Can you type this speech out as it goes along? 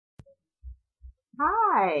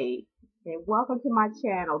Hi, and welcome to my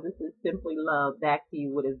channel. This is Simply Love back to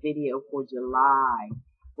you with a video for July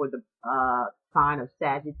for the sign of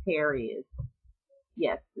Sagittarius.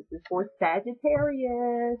 Yes, this is for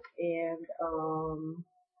Sagittarius, and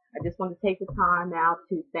I just want to take the time out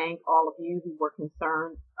to thank all of you who were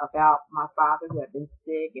concerned about my father who had been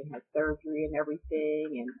sick and had surgery and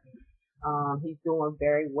everything, and he's doing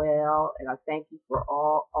very well, and I thank you for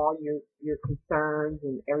all your concerns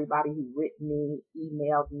and everybody who written me,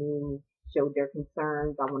 emailed me, showed their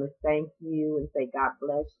concerns. I want to thank you and say God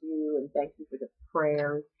bless you, and thank you for the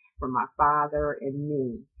prayers for my father and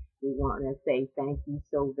me. We want to say thank you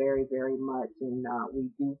so very much, and we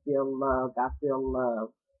do feel loved. I feel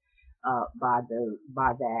loved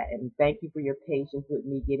by that, and thank you for your patience with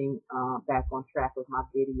me getting back on track with my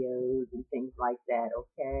videos and things like that.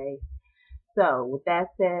 Okay. So with that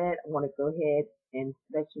said, I want to go ahead and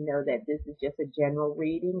let you know that this is just a general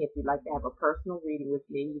reading. If you'd like to have a personal reading with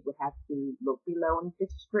me, you would have to look below in the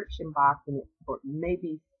description box, and or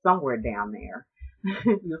maybe somewhere down there,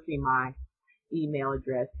 you'll see my email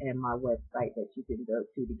address and my website that you can go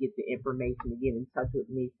to get the information to get in touch with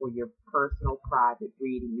me for your personal private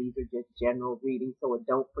reading. These are just general readings, so it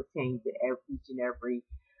don't pertain to each and every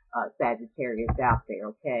Sagittarius out there,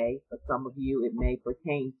 okay? For some of you, it may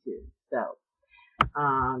pertain to. So,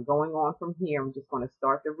 going on from here, I'm just going to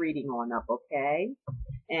start the reading on up, okay?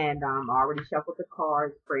 And I already shuffled the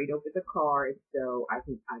cards, prayed over the cards, so I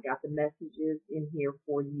got the messages in here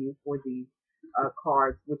for you for these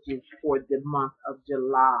cards, which is for the month of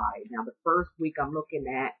July. Now, the first week I'm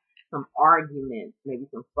looking at some arguments, maybe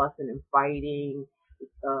some fussing and fighting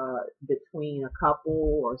between a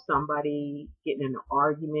couple or somebody getting in an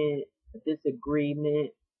argument, a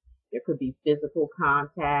disagreement. There could be physical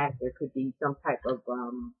contact. There could be some type of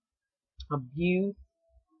abuse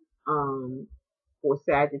um, for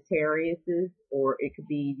Sagittariuses, or it could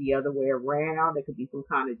be the other way around. It could be some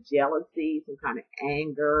kind of jealousy, some kind of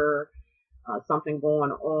anger, something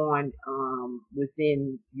going on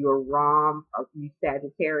within your realm of you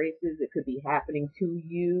Sagittariuses. It could be happening to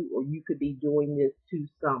you, or you could be doing this to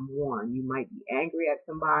someone. You might be angry at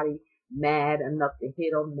somebody, mad enough to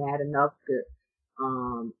hit them, mad enough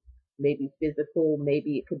to maybe physical,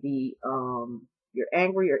 maybe it could be you're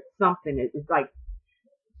angry or something. It's like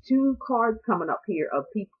two cards coming up here of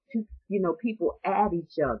people, people at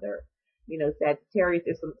each other. Sagittarius.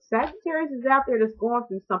 There's some Sagittarius is out there that's going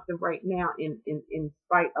through something right now in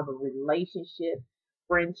spite of a relationship,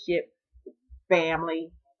 friendship, family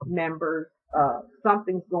members.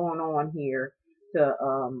 Something's going on here to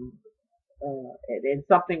and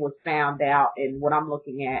something was found out. And what I'm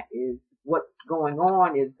looking at is what's going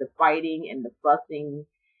on is the fighting and the fussing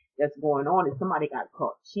that's going on. Is somebody got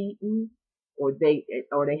caught cheating, or they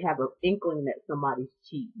have an inkling that somebody's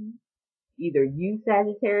cheating. Either you,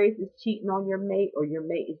 Sagittarius, is cheating on your mate, or your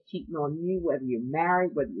mate is cheating on you, whether you're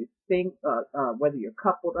married, whether you're whether you're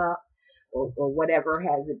coupled up, or whatever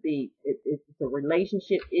has it be. It's a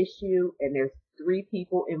relationship issue, and there's three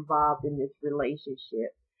people involved in this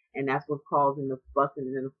relationship, and that's what's causing the fussing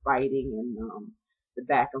and the fighting and the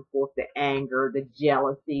back and forth, the anger, the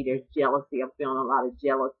jealousy. There's jealousy. I'm feeling a lot of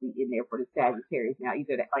jealousy in there for the Sagittarius. Now,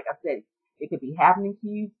 either that, like I said, it could be happening to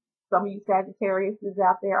you. Some of you Sagittarius is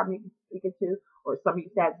out there, speaking to, or some of you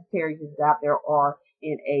Sagittarius is out there are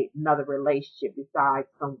in another relationship beside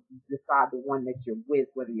the one that you're with,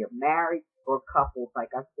 whether you're married or couples, like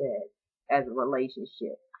I said, as a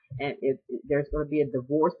relationship. And if there's going to be a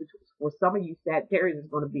divorce, for some of you Sagittarius, there's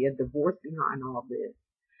going to be a divorce behind all this.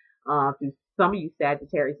 Through some of you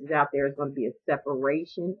Sagittarius is out there is going to be a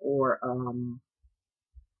separation or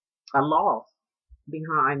a loss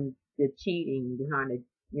behind the cheating, behind the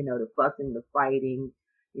fussing, the fighting.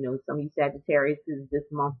 Some of you Sagittarius this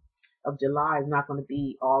month of July is not going to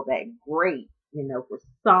be all that great, for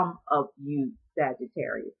some of you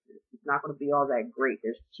Sagittarius. It's not going to be all that great.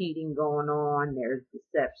 There's cheating going on. There's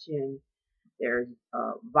deception. There's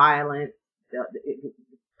violence. It could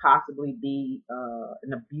possibly be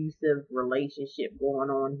an abusive relationship going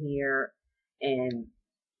on here. And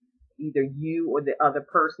either you or the other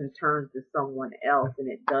person turns to someone else, and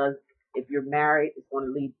it does. If you're married, it's going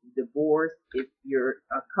to lead to divorce. If you're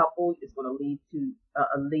a couple, it's going to lead to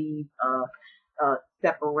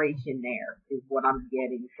separation. There is what I'm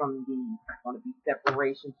getting from these. It's going to be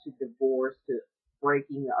separation to divorce to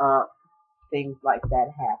breaking up, things like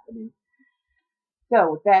that happening.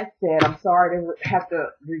 So with that said, I'm sorry to have to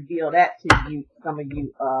reveal that to you, some of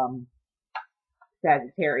you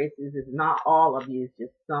Sagittarius. Is not all of you, it's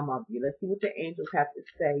just some of you. Let's see what the angels have to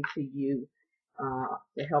say to you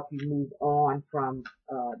to help you move on from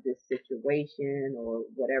this situation or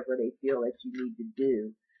whatever they feel that you need to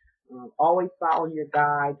do. Always follow your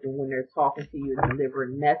guides and when they're talking to you and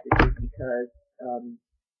delivering messages, because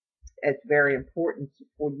it's very important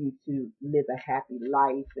for you to live a happy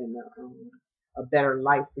life and a better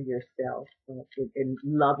life for yourself, and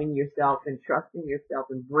loving yourself and trusting yourself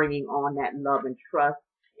and bringing on that love and trust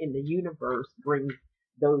in the universe brings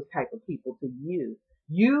those type of people to you.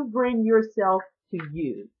 You bring yourself to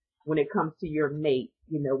you when it comes to your mate,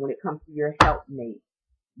 when it comes to your helpmate.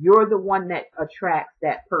 You're the one that attracts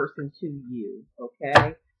that person to you,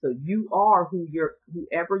 okay? So you are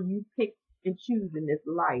whoever you pick and choose in this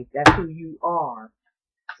life. That's who you are.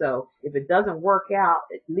 So if it doesn't work out,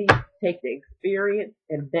 at least take the experience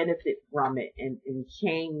and benefit from it and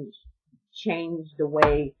change the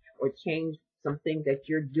way or change some things that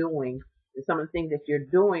you're doing. And some of the things that you're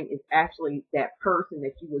doing is actually that person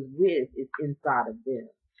that you was with is inside of them.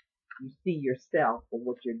 You see yourself for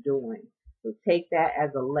what you're doing. So take that as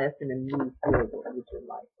a lesson and move forward with your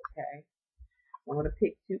life, okay? I'm going to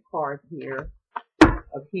pick 2 cards here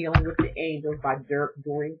of Healing with the Angels by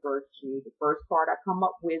Doreen Virtue. The first card I come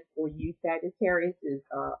up with for you, Sagittarius, is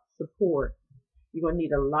support. You're going to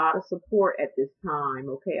need a lot of support at this time,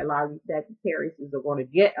 okay? A lot of you Sagittarius are going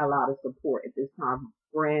to get a lot of support at this time.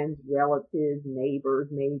 Friends, relatives, neighbors,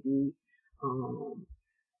 maybe,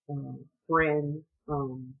 friends,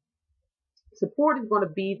 support is going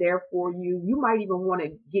to be there for you. You might even want to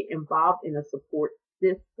get involved in a support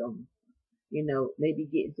system. Maybe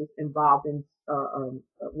get just involved in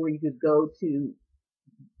where you could go to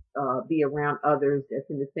be around others that's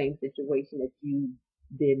in the same situation that you've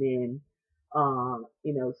been in.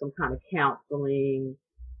 Some kind of counseling,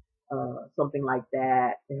 something like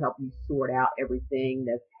that to help you sort out everything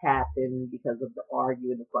that's happened because of the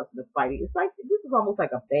arguing, the fussing, the fighting. It's like, this is almost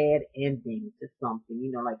like a bad ending to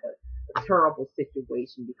something, like a terrible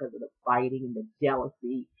situation because of the fighting and the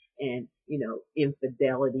jealousy and,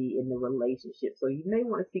 infidelity in the relationship. So you may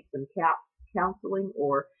want to seek some counseling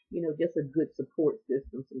or, just a good support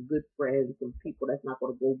system, some good friends, some people that's not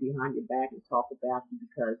going to go behind your back and talk about you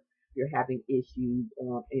because you're having issues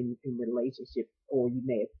in relationships, or you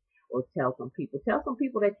may have, or tell some people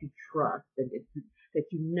that you trust and that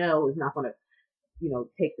is not going to,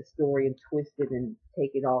 take the story and twist it and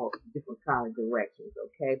take it all different kind of directions,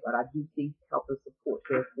 okay? But I do see help and support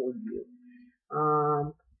there for you.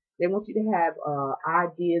 They want you to have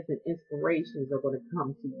ideas and inspirations are going to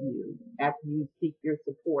come to you after you seek your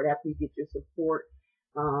support, after you get your support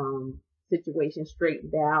situation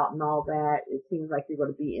straightened out and all that. It seems like you're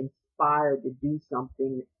going to be inspired to do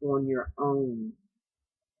something on your own.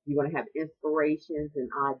 You're going to have inspirations and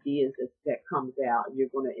ideas that comes out. You're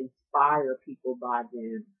going to inspire people by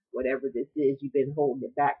them. Whatever this is, you've been holding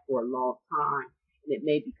it back for a long time. And it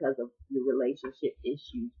may be because of your relationship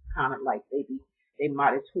issues, kind of like maybe they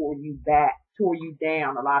might have tore you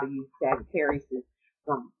down, a lot of you Sagittarius,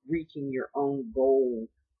 from reaching your own goals,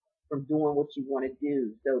 from doing what you want to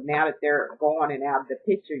do. So now that they're gone and out of the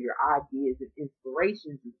picture, your ideas and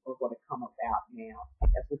inspirations are going to come about now.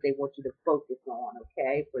 That's what they want you to focus on,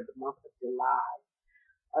 okay, for the month of July.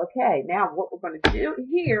 Okay, now what we're going to do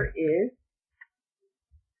here is,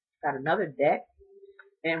 got another deck,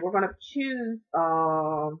 and we're going to choose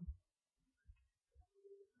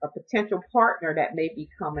a potential partner that may be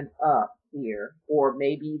coming up here, or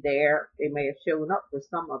maybe they may have shown up for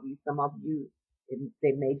some of you. Some of you,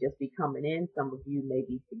 they may just be coming in. Some of you may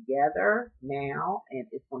be together now, and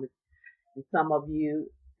and some of you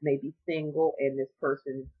may be single, and this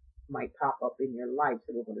person might pop up in your life.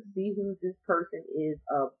 So we're going to see who this person is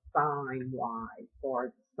of sign-wise,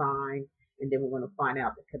 or sign, and then we're going to find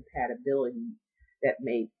out the compatibility that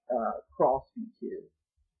may cross you two.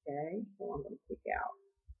 Okay, so I'm going to pick out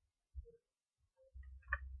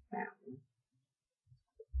that one.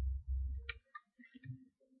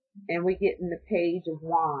 And we get in the Page of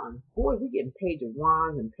Wands. Boy, we getting Page of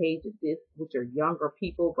Wands and Page of this, which are younger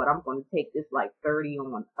people, but I'm going to take this like 30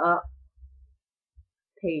 on up.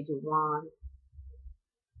 Page of Wands.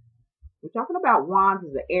 We're talking about Wands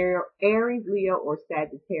as an Aries, Leo, or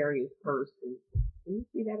Sagittarius person. Can you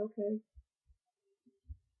see that okay?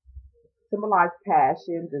 Symbolize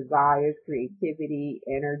passion, desires, creativity,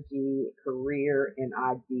 energy, career, and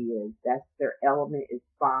ideas. That's their element is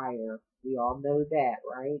fire. We all know that,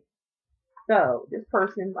 right? So this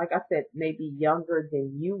person, like I said, may be younger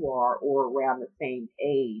than you are or around the same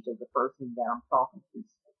age of the person that I'm talking to,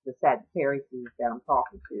 the Sagittarius that I'm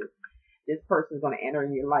talking to. This person is going to enter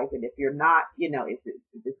in your life, and if you're not, if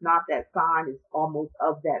it's not that sign, it's almost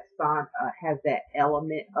of that sign, has that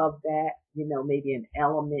element of that, maybe an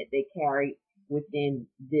element they carry within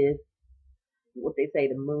this, what they say,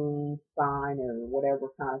 the moon sign or whatever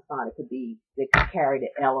kind of sign it could be, that could carry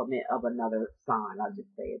the element of another sign. I'll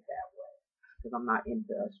just say it that way because I'm not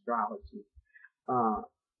into astrology. Uh,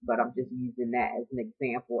 but I'm just using that as an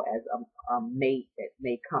example as a mate that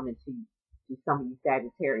may come into to some of you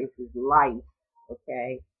Sagittarius' life,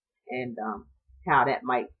 okay, and how that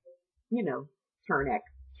might, you know, turn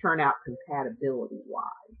out compatibility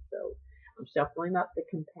wise. So I'm shuffling up the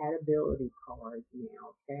compatibility cards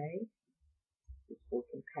now, okay? It's for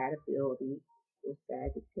compatibility with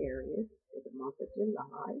Sagittarius for the month of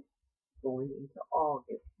July, going into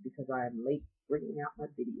August because I am late bringing out my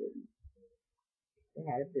videos.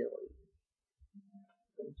 Compatibility.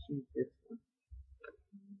 I'm going to choose this one.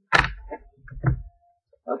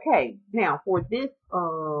 Okay, now for this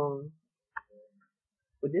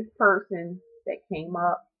person that came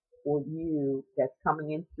up for you that's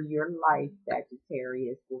coming into your life,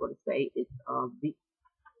 Sagittarius, we're going to say it's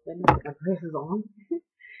let me put my glasses on.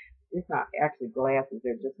 It's not actually glasses,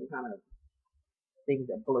 they're just some kind of things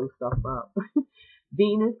that blow stuff up.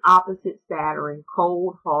 Venus opposite Saturn,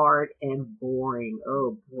 cold, hard, and boring.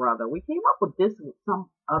 Oh, brother. We came up with this with some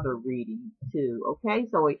other reading too. Okay,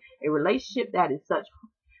 so a relationship that is such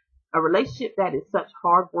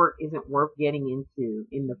hard work isn't worth getting into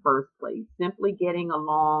in the first place. Simply getting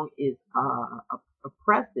along is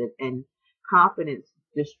oppressive and confidence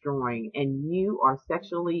destroying, and you are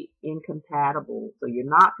sexually incompatible. So you're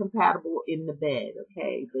not compatible in the bed.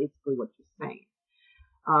 Okay, basically what you're saying.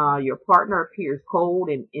 Your partner appears cold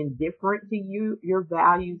and indifferent to you, your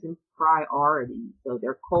values and priorities. So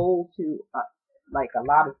they're cold to like a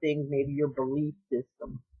lot of things, maybe your belief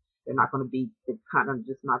system. They're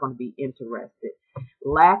just not going to be interested.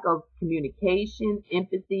 Lack of communication,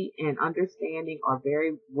 empathy, and understanding are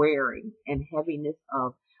very wearing, and heaviness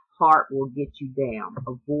of heart will get you down.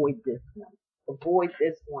 Avoid this one. Avoid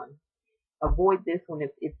this one. Avoid this one.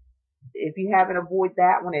 If you haven't avoided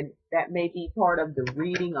that one, and that may be part of the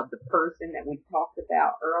reading of the person that we talked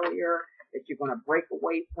about earlier that you're going to break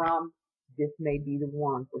away from, this may be the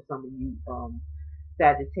one for some of you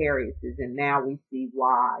Sagittarius. And now we see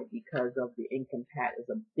why, because of the there's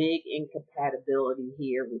a big incompatibility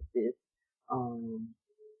here with this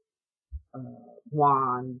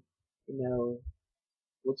wand,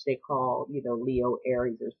 which they call, Leo,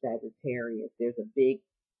 Aries, or Sagittarius. There's a big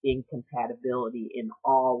incompatibility in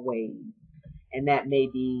all ways. And that may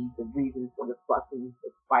be the reason for the fussing,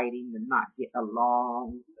 the fighting, the not getting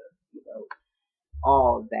along,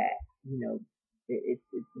 all of that. It's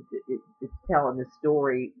telling the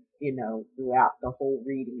story, throughout the whole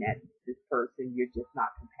reading that this person you're just not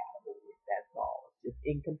compatible with. That's all. It's just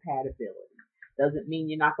incompatibility. Doesn't mean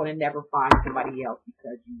you're not going to never find somebody else,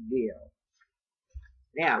 because you will.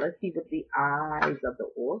 Now, let's see what the eyes of the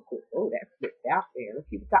oracle. Oh, that flipped out there. Let's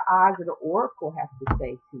see what the eyes of the oracle have to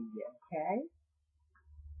say to you, okay?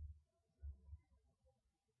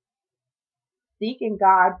 Seeking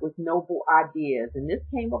God with noble ideas. And this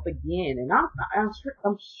came up again. And I'm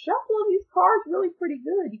shuffling these cards really pretty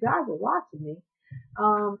good. You guys are watching me.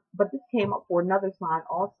 But this came up for another sign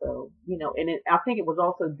also, and I think it was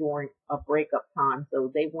also during a breakup time.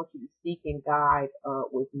 So they want you to seek and guide,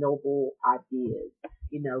 with noble ideas,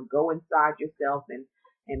 go inside yourself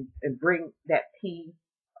and bring that peace,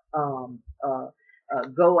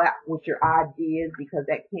 go out with your ideas, because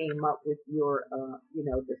that came up with your,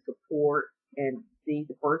 the support. And see,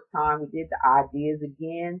 the first time we did the ideas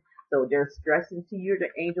again. So they're stressing to you, the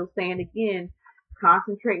angel saying again,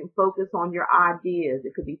 concentrate and focus on your ideas.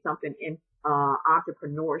 It could be something in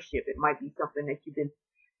entrepreneurship. It might be something that you've been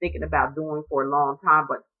thinking about doing for a long time,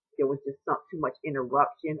 but there was just too much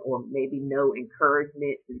interruption, or maybe no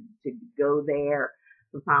encouragement to go there.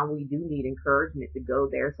 Sometimes we do need encouragement to go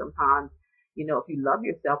there. Sometimes, if you love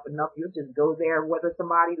yourself enough, you'll just go there whether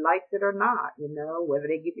somebody likes it or not, whether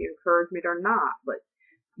they give you encouragement or not. But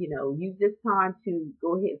use this time to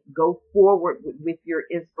go forward with your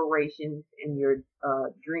inspirations and your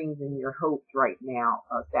dreams and your hopes right now,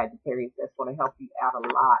 Sagittarius. That's going to help you out a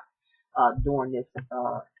lot during this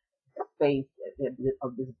space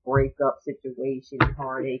of this breakup situation,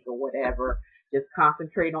 heartache, or whatever. Just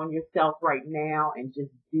concentrate on yourself right now and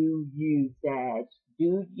just do you, Sag.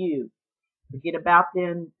 Do you. Forget about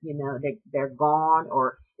them. They're gone,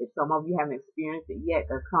 or if some of you haven't experienced it yet,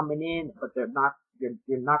 they're coming in, but they're not.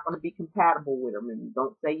 You're not going to be compatible with them. And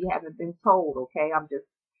don't say you haven't been told, okay? I'm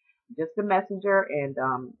just a messenger, and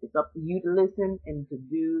it's up to you to listen and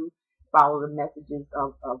to follow the messages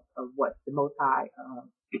of what the Most High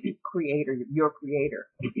Creator, your Creator,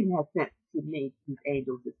 has sent to me, these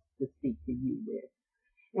angels to speak to you with.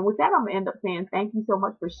 And with that, I'm going to end up saying thank you so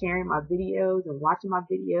much for sharing my videos and watching my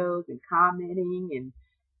videos and commenting and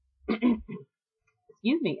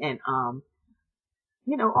excuse me, and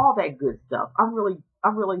you know, all that good stuff. I'm really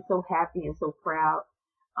so happy and so proud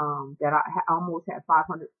that I almost had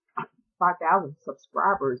 5,000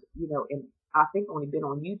 subscribers, you know, and I think only been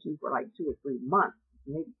on YouTube for like 2 or 3 months,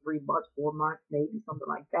 maybe 3 months, 4 months, maybe something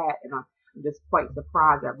like that. And I'm just quite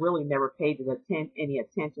surprised. I really never paid any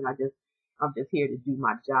attention. I'm just here to do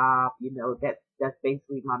my job. You know, that's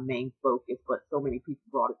basically my main focus, but so many people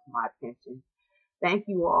brought it to my attention. Thank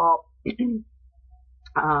you all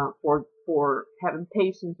for having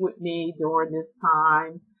patience with me during this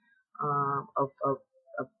time of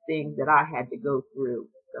things that I had to go through.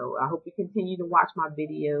 So I hope you continue to watch my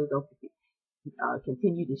videos. I hope you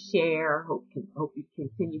continue to share. Hope you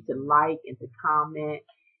continue to like and to comment,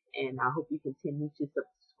 and I hope you continue to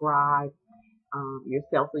subscribe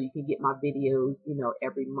yourself so you can get my videos, you know,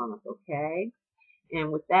 every month. Okay. And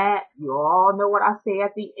with that, you all know what I say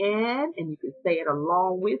at the end, and you can say it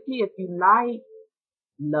along with me if you like.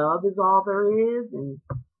 Love is all there is, and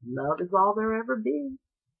love is all there ever be.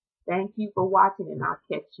 Thank you for watching, and I'll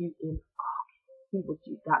catch you in August. See what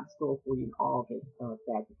you got in store for you in August,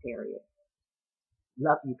 Sagittarius.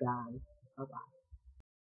 Love you guys. Bye-bye.